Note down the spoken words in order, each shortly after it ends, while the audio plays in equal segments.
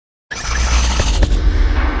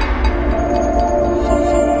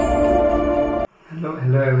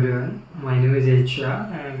Het Shah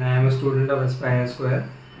and I am a student of Aspire Square.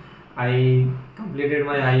 I completed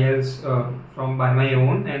my IELTS by my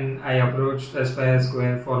own, and I approached Aspire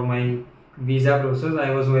Square for my visa process. I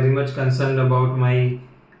was very much concerned about my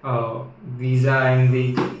visa and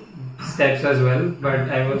the steps as well, but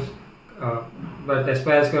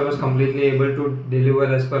Aspire Square was completely able to deliver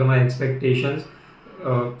as per my expectations.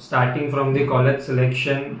 Starting from the college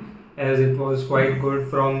selection, as it was quite good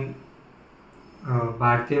from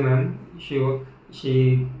Bharti ma'am.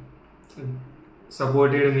 She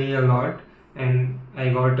supported me a lot, and I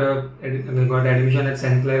got admission at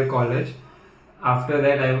Clair College. After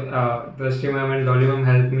that, Trustee ma'am and Dolly ma'am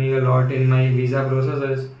helped me a lot in my visa process,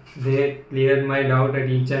 as they cleared my doubt at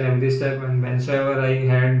each and every step, and whenever I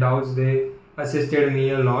had doubts, they assisted me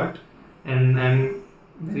a lot, and I'm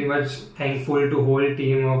very much thankful to whole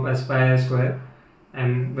team of Aspire Square.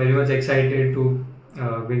 I'm very much excited to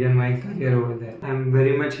begin my career over there. I'm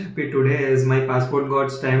very much happy today as my passport got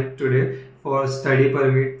stamped today for study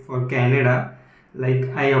permit for Canada. Like,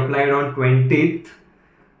 I applied on 20th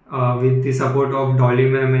with the support of Dolly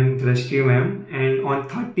ma'am and Trustee ma'am, and on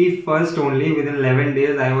 31st only, within 11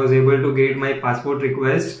 days, I was able to get my passport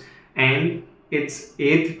request, and it's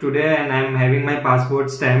 8th today and I'm having my passport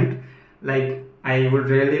stamped. Like, I would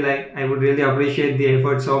really appreciate the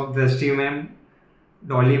efforts of Trustee ma'am,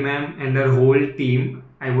 Dolly ma'am and her whole team.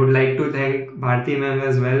 I would like to thank Bharti ma'am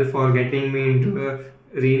as well for getting me into a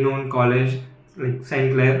renowned college like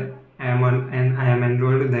St. Clair. I am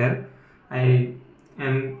enrolled there. I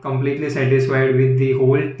am completely satisfied with the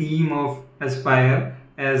whole team of Aspire,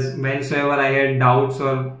 as whenever I had doubts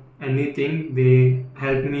or anything, they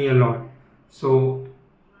helped me a lot. So,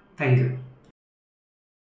 thank you.